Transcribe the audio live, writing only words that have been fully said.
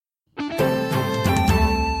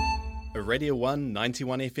a Radio 1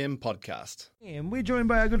 91 FM podcast. And we're joined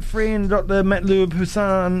by our good friend, Dr. Matlub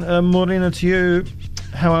Hussain. Morena to you.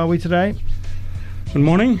 How are we today? Good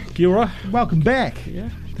morning, Kiora. Welcome back. Yeah,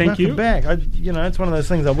 thank you. Welcome back. It's one of those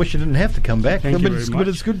things I wish you didn't have to come back. Thank you very much. But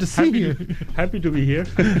it's good to see you. Happy to be here.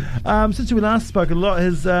 Since we last spoke, a lot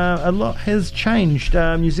has changed.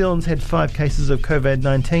 New Zealand's had 5 cases of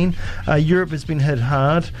COVID-19. Europe has been hit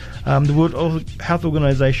hard. The World Health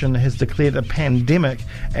Organization has declared a pandemic,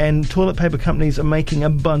 and toilet paper companies are making a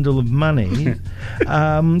bundle of money.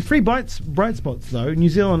 3 bright spots though. New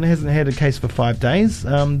Zealand hasn't had a case for 5 days.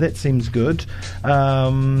 That seems good.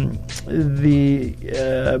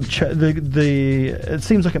 It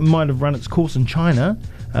seems like it might have run its course in China.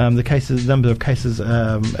 The number of cases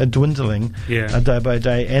are dwindling day by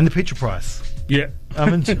day, and the petrol price. Yeah.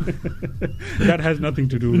 That has nothing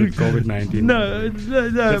to do with COVID-19. No.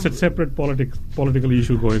 That's a separate political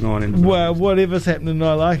issue going on in the Well, whatever's happening,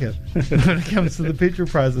 I like it when it comes to the petrol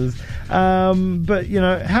prices. But,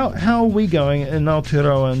 how are we going in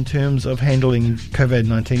Aotearoa in terms of handling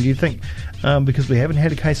COVID-19? Do you think, because we haven't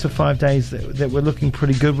had a case for 5 days, that we're looking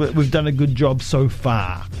pretty good? We've done a good job so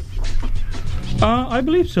far? I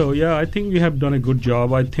believe so, yeah. I think we have done a good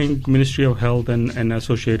job. I think Ministry of Health and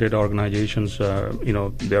associated organizations,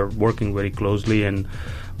 they're working very closely, and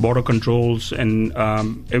border controls and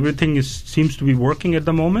everything seems to be working at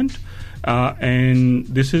the moment. And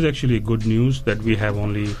this is actually good news that we have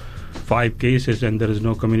only 5 cases and there is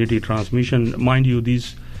no community transmission. Mind you,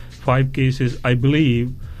 these 5 cases, I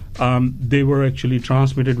believe, they were actually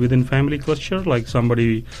transmitted within family cluster, like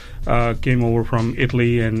somebody came over from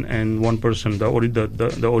Italy and one person,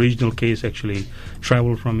 the original case actually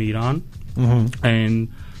traveled from Iran. Mm-hmm. And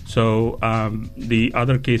so the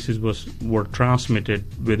other cases were transmitted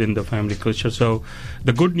within the family cluster. So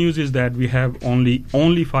the good news is that we have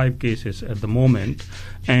only 5 cases at the moment,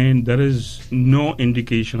 and there is no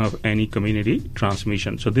indication of any community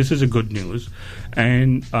transmission. So this is a good news,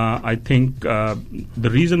 and I think the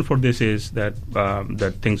reason for this is that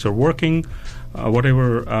things are working.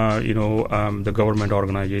 Whatever the government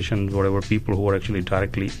organizations, whatever people who are actually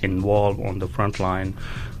directly involved on the front line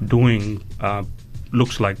doing,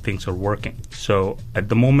 looks like things are working. So at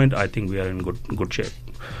the moment, I think we are in good shape.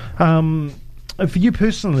 For you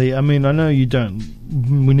personally, I mean, I know you don't.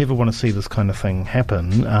 We never want to see this kind of thing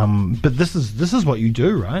happen. But this is what you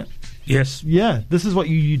do, right? Yes. Yeah, this is what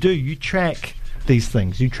you do. You track these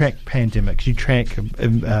things. You track pandemics. You track,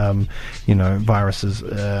 viruses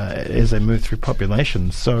as they move through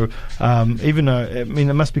populations. So even though, it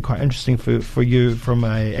must be quite interesting for you from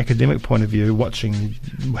an academic point of view, watching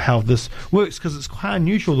how this works, because it's quite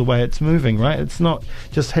unusual the way it's moving, right? It's not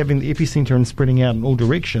just having the epicenter and spreading out in all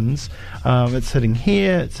directions. It's hitting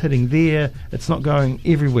here, it's hitting there. It's not going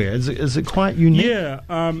everywhere. Is it quite unique? Yeah.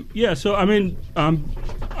 So as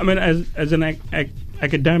an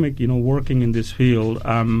academic, working in this field,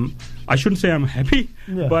 I shouldn't say I'm happy,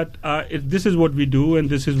 but this is what we do, and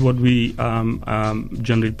this is what we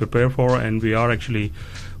generally prepare for, and we are actually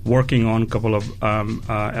working on a couple of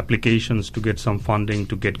applications to get some funding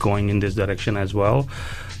to get going in this direction as well,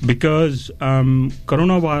 because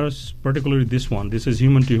coronavirus, particularly this is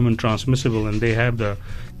human-to-human transmissible, and they have the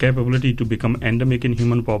capability to become endemic in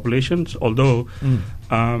human populations, although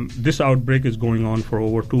this outbreak is going on for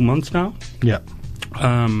over 2 months now. Yeah.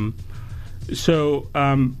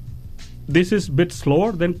 This is a bit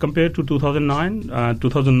slower than compared to 2009.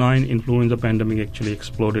 2009 influenza pandemic actually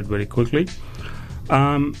exploded very quickly.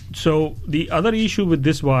 So the other issue with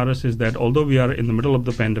this virus is that although we are in the middle of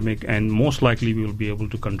the pandemic and most likely we will be able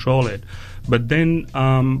to control it, but then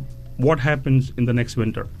what happens in the next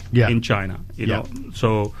winter in China?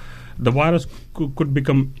 So the virus could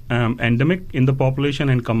become endemic in the population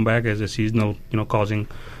and come back as a seasonal, causing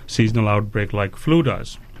seasonal outbreak like flu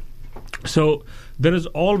does. So there is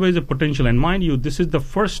always a potential, and mind you, this is the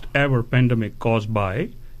first ever pandemic caused by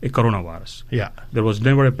a coronavirus. Yeah. There was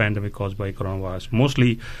never a pandemic caused by a coronavirus.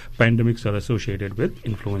 Mostly pandemics are associated with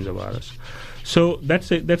influenza virus. So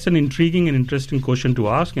that's an intriguing and interesting question to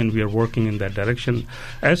ask, and we are working in that direction.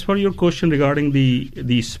 As for your question regarding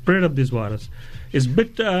the spread of this virus, is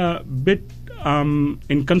bit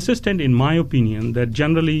inconsistent in my opinion, that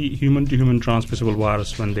generally human-to-human transmissible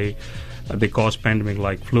virus, when they cause pandemic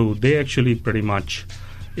like flu, they actually pretty much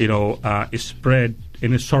is spread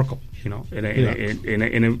in a circle.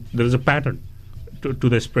 There is a pattern to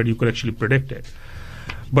the spread. You could actually predict it.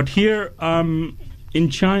 But here in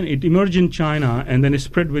China, it emerged in China and then it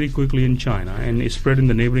spread very quickly in China and it spread in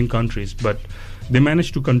the neighboring countries. But they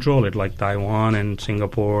managed to control it, like Taiwan and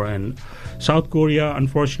Singapore and South Korea.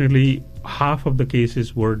 Unfortunately, half of the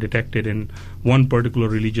cases were detected in one particular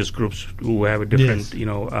religious groups who have a different,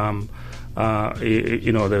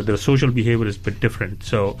 their social behavior is a bit different.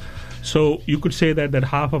 So you could say that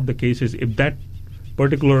half of the cases, if that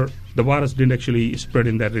the virus didn't actually spread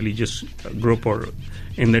in that religious group or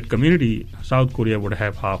in that community, South Korea would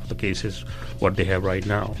have half the cases what they have right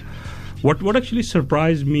now. What actually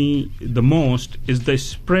surprised me the most is the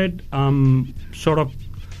spread, sort of,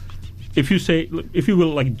 if you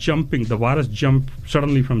will, like jumping. The virus jumped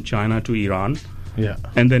suddenly from China to Iran,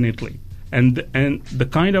 and then Italy, and the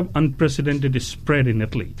kind of unprecedented spread in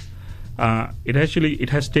Italy. It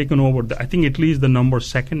has taken over. I think Italy is the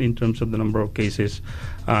second in terms of the number of cases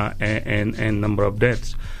and number of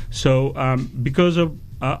deaths. So because of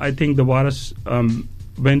I think the virus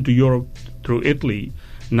went to Europe through Italy.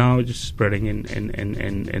 Now it's spreading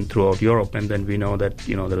in throughout Europe, and then we know that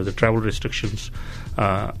there are the travel restrictions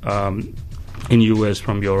in U.S.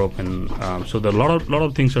 from Europe, and so there are a lot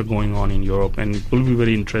of things are going on in Europe, and it will be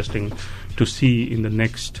very interesting to see in the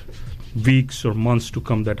next weeks or months to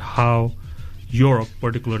come that how Europe,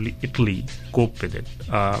 particularly Italy, cope with it.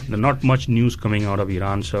 There's not much news coming out of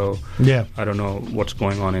Iran, so I don't know what's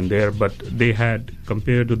going on in there. But they had,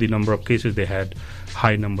 compared to the number of cases, they had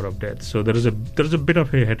high number of deaths. So there is a bit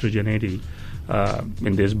of a heterogeneity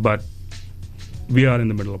in this, but we are in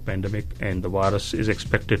the middle of pandemic, and the virus is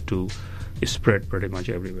expected to spread pretty much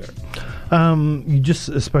everywhere. You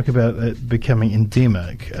just spoke about it becoming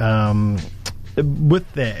endemic. With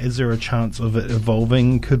that, is there a chance of it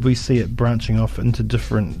evolving? Could we see it branching off into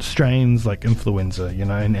different strains like influenza,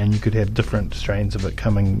 and you could have different strains of it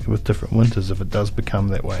coming with different winters if it does become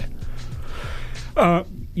that way? So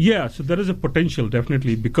there is a potential,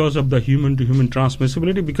 definitely, because of the human-to-human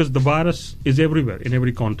transmissibility, because the virus is everywhere, in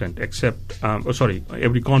every continent, except,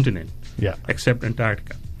 every continent, except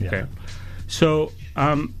Antarctica. Okay. So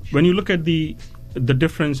when you look at the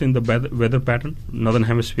difference in the weather pattern, northern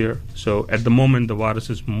hemisphere. So at the moment, the virus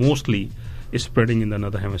is mostly spreading in the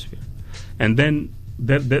northern hemisphere, and then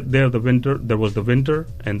there was the winter,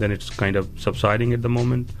 and then it's kind of subsiding at the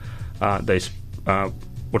moment.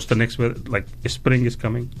 What's the next weather? Like spring is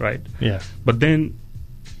coming, right? Yeah. But then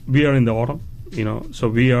we are in the autumn, So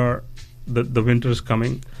we are the winter is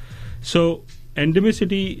coming. So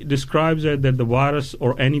endemicity describes that the virus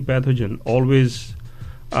or any pathogen always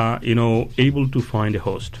able to find a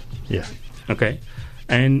host. Yeah. Okay.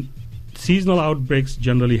 And seasonal outbreaks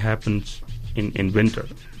generally happens in winter.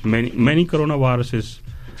 Many coronaviruses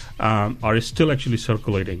are still actually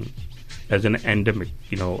circulating as an endemic.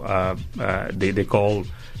 They call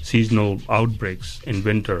seasonal outbreaks in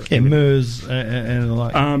winter. Yeah, MERS and the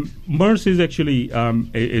like. MERS is actually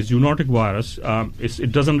a zoonotic virus.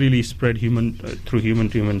 It doesn't really spread through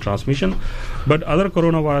human-to-human transmission. But other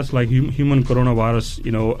coronavirus, like human coronavirus,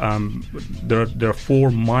 there are four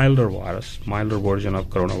milder version of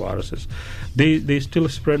coronaviruses. They still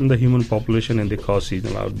spread in the human population, and they cause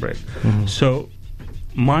seasonal outbreak. Mm-hmm. So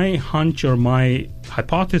my hunch or my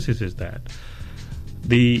hypothesis is that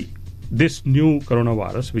this new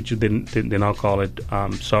coronavirus, which they now call it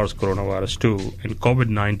SARS coronavirus 2, and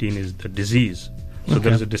COVID-19 is the disease. So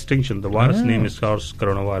there is a distinction. The virus name is SARS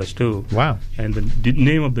coronavirus 2. Wow. And the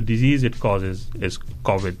name of the disease it causes is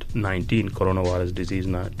COVID-19, coronavirus disease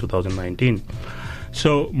 2019.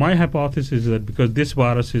 So my hypothesis is that because this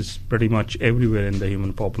virus is pretty much everywhere in the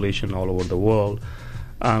human population all over the world,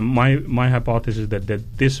 my hypothesis is that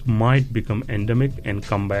this might become endemic and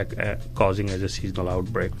come back causing as a seasonal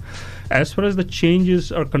outbreak. As far as the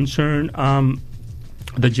changes are concerned,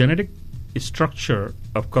 the genetic structure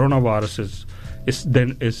of coronaviruses is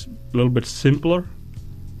a little bit simpler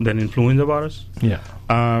than influenza virus. Yeah.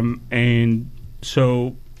 And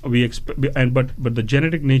so we expect, but the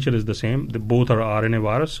genetic nature is the same. Both are RNA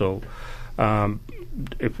virus. So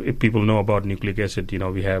if people know about nucleic acid,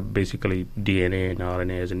 we have basically DNA and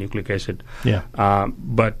RNA as a nucleic acid. Yeah.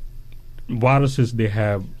 But viruses, they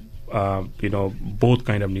have both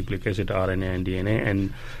kind of nucleic acid, RNA and DNA,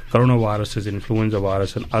 and coronaviruses, influenza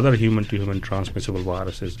virus, and other human-to-human transmissible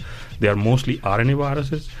viruses, they are mostly RNA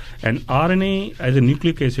viruses. And RNA as a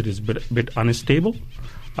nucleic acid is a bit unstable.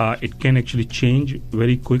 It can actually change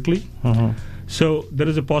very quickly. Mm-hmm. So there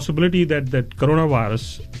is a possibility that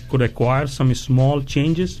coronavirus could acquire some small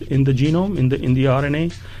changes in the genome, in the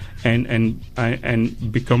RNA,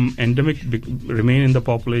 and become endemic, remain in the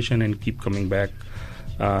population, and keep coming back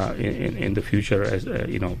in the future as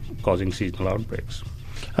causing seasonal outbreaks.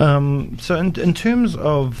 So in terms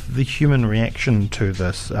of the human reaction to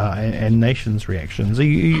this and nations' reactions, are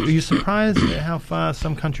you surprised at how far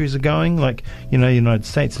some countries are going? Like, the United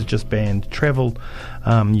States has just banned travel.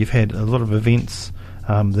 You've had a lot of events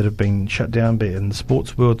that have been shut down, be it in the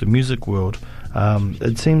sports world, the music world.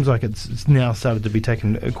 It seems like it's now started to be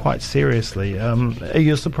taken quite seriously. Are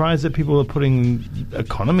you surprised that people are putting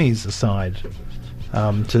economies aside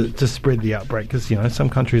to spread the outbreak? Because, some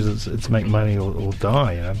countries it's make money or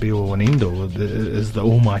die, be all and end all is the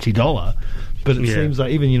almighty dollar. But it seems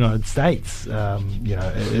like even the United States,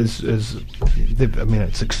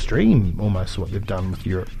 it's extreme almost what they've done with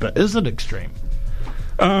Europe. But is it extreme?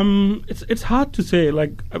 It's hard to say.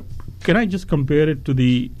 Can I just compare it to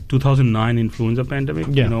the 2009 influenza pandemic?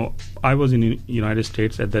 Yeah. I was in the United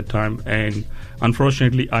States at that time, and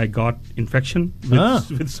unfortunately, I got infection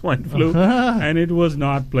with swine flu, and it was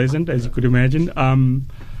not pleasant, as you could imagine.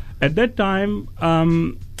 At that time,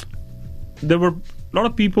 there were a lot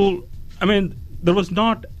of people. There was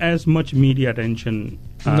not as much media attention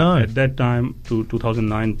at that time to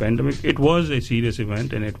 2009 pandemic. It was a serious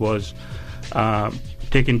event, and it was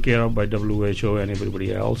taken care of by WHO and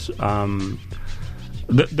everybody else.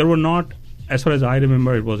 There were not, as far as I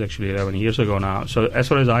remember, it was actually 11 years ago now. So as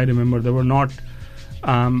far as I remember, there were not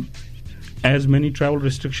as many travel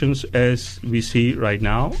restrictions as we see right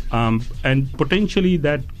now, and potentially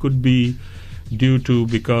that could be due to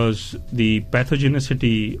because the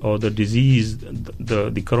pathogenicity or the disease,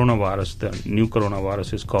 the coronavirus, the new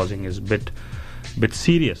coronavirus is causing is bit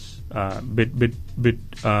serious, a little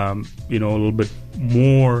bit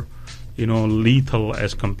more, lethal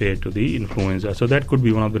as compared to the influenza. So that could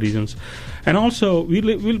be one of the reasons. And also,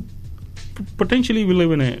 we'll potentially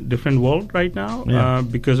live in a different world right now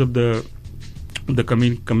because of the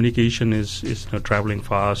communication is traveling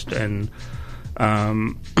fast, and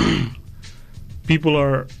people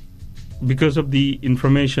are, because of the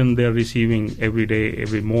information they're receiving every day,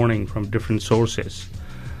 every morning from different sources,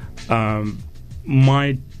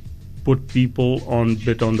 might put people on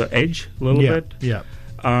the edge a little bit. Yeah.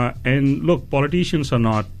 And look, politicians are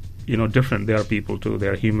not, different. They are people too. They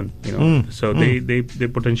are human. So they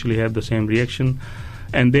potentially have the same reaction,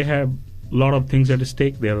 and they have a lot of things at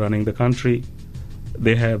stake. They are running the country.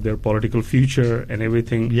 They have their political future and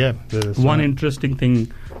everything. Yeah. One interesting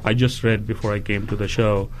thing I just read before I came to the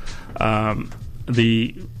show, I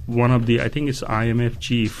think it's IMF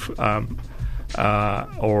chief,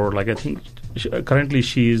 currently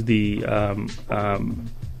she is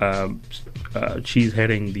she's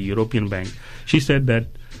heading the European Bank. She said that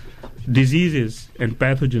diseases and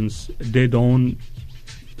pathogens, they don't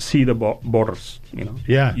see the borders.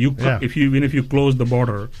 If you close the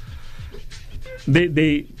border,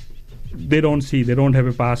 they don't see. They don't have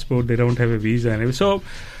a passport. They don't have a visa. And so,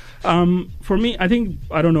 for me, I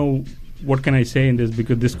don't know what can I say in this,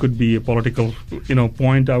 because this could be a political,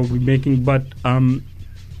 point I would be making. But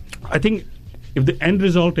I think if the end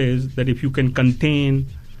result is that if you can contain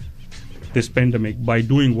this pandemic by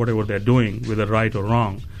doing whatever they're doing, whether right or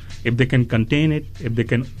wrong, if they can contain it, if they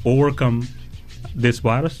can overcome this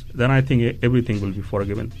virus, then I think everything will be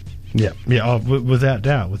forgiven. Yeah, without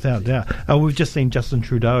doubt. We've just seen Justin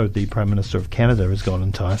Trudeau, the Prime Minister of Canada, has gone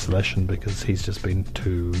into isolation because he's just been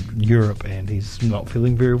to Europe and he's not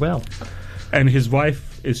feeling very well. And his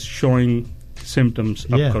wife is showing symptoms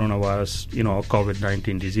of coronavirus,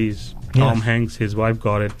 COVID-19 disease. Tom Hanks, his wife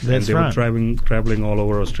got it, and they were traveling all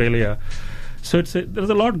over Australia. So there's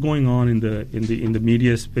a lot going on in the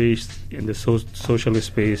media space, in the social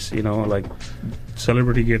space. Like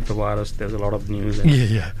celebrity get the virus. There's a lot of news.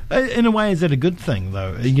 In a way, is that a good thing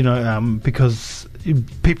though? Because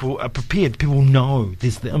people are prepared. People know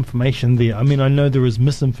there's the information there. I know there is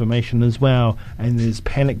misinformation as well, and there's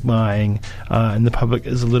panic buying, and the public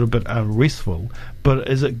is a little bit unrestful. But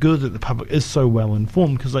is it good that the public is so well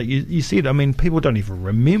informed? Because, like you said, people don't even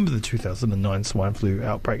remember the 2009 swine flu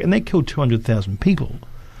outbreak, and they killed 200,000 people.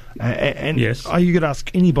 And yes. You could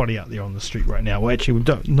ask anybody out there on the street right now. Well, actually,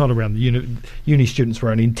 not around the uni students.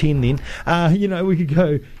 We're only 10 then. We could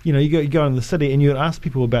go. You go in the city and you would ask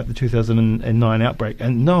people about the 2009 outbreak,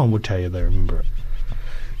 and no one would tell you they remember it.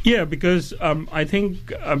 Yeah, because I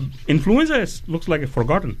think influenza looks like it's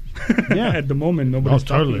forgotten. At the moment, nobody's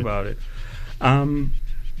talking about it.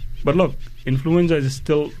 But look, influenza is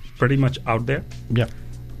still pretty much out there. Yeah.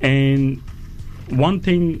 And one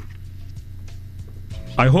thing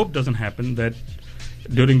I hope doesn't happen, that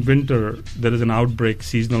during winter there is an outbreak,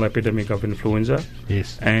 seasonal epidemic of influenza.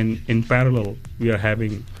 Yes. And in parallel, we are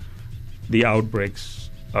having the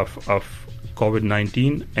outbreaks of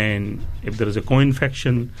COVID-19, and if there is a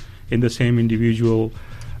co-infection in the same individual.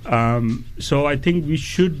 So I think we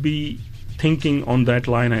should be thinking on that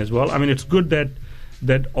line as well. It's good that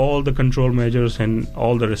all the control measures and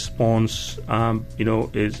all the response,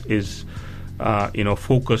 is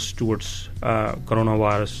focus towards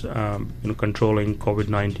coronavirus, controlling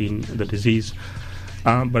COVID-19, the disease.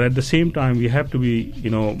 But at the same time, we have to be,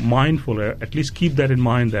 mindful. At least keep that in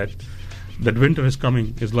mind that winter is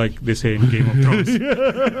coming. Is like they say in Game of Thrones.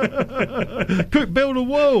 Quick, build a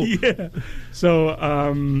wall. Yeah. So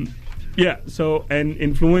and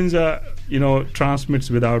influenza, transmits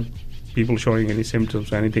without people showing any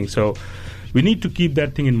symptoms or anything. So we need to keep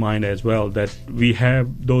that thing in mind as well, that we have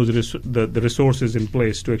those the resources in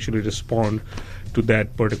place to actually respond to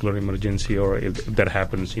that particular emergency, or if that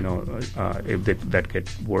happens, if that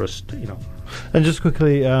gets worse, And just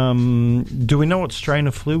quickly, do we know what strain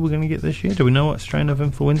of flu we're going to get this year? Do we know what strain of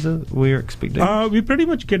influenza we're expecting? We pretty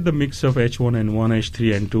much get the mix of H1N1,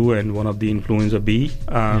 H3N2, and one of the influenza B.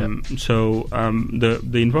 So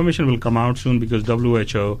the information will come out soon, because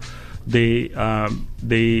WHO, they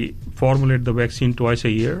formulate the vaccine twice a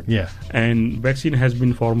year. Yeah. And vaccine has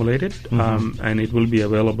been formulated, and it will be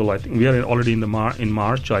available. I think we are already in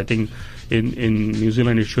March. I think in New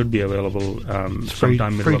Zealand it should be available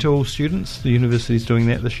sometime. Free to all students. The university's doing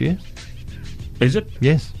that this year. Is it?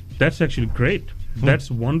 Yes. That's actually great. That's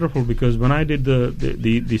wonderful, because when I did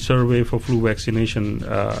the survey for flu vaccination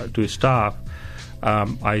to staff,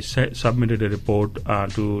 I submitted a report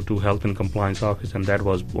to Health and Compliance Office, and that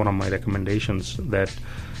was one of my recommendations, that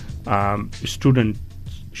students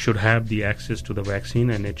should have the access to the vaccine,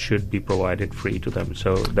 and it should be provided free to them.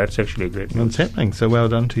 So that's actually a great news. It's happening. So well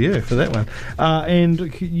done to you for that one. And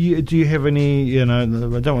do you have any, I don't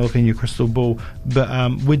want to look in your crystal ball, but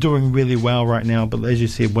we're doing really well right now, but as you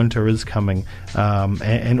said, winter is coming,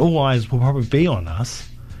 and all eyes will probably be on us,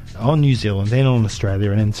 on New Zealand and on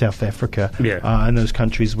Australia and in South Africa, and those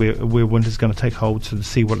countries where winter's going to take hold, to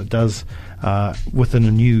see what it does within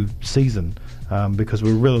a new season, because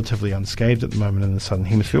we're relatively unscathed at the moment in the Southern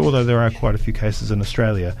Hemisphere, although there are quite a few cases in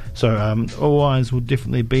Australia. So all eyes will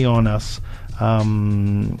definitely be on us. How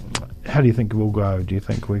do you think we'll go? Do you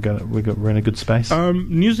think we're in a good space?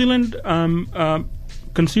 New Zealand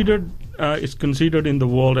is considered in the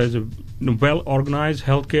world as a well-organized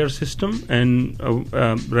healthcare system, and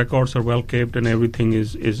records are well kept, and everything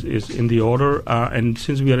is in the order. And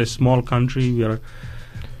since we are a small country, we are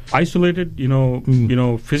isolated,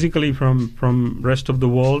 physically from rest of the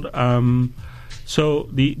world. So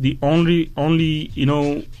the only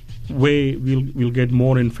way we'll get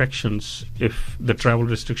more infections if the travel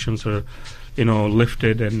restrictions are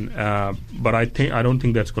lifted, and but I don't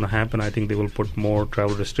think that's going to happen. I think they will put more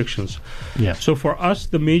travel restrictions. Yeah. So for us,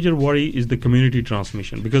 the major worry is the community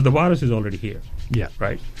transmission, because the virus is already here. Yeah.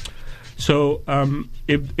 Right. So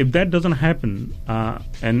if that doesn't happen,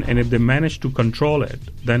 and if they manage to control it,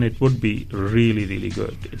 then it would be really, really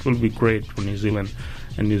good. It will be great for New Zealand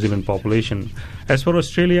and New Zealand population. As for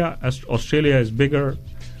Australia is bigger.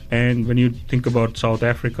 And when you think about South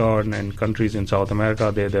Africa and countries in South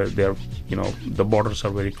America, they're the borders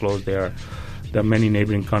are very close. There are many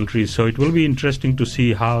neighboring countries. So it will be interesting to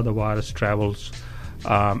see how the virus travels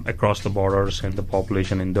across the borders and the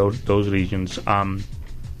population in those regions.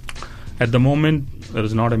 At the moment, there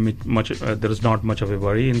is not much of a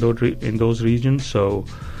worry in those regions. So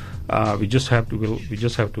we just have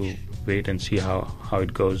to wait and see how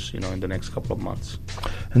it goes, in the next couple of months.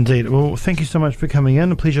 Indeed. Well, thank you so much for coming in.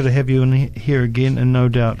 A pleasure to have you in here again, and no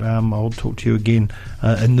doubt I'll talk to you again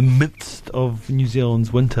in the midst of New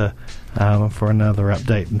Zealand's winter for another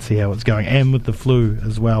update and see how it's going, and with the flu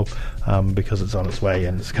as well, because it's on its way,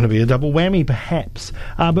 and it's going to be a double whammy perhaps.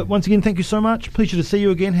 But once again, thank you so much. Pleasure to see you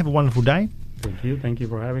again. Have a wonderful day. Thank you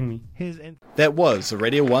for having me. That was a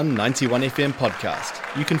Radio 1 91 FM podcast.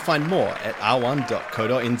 You can find more at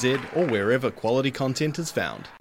r1.co.nz or wherever quality content is found.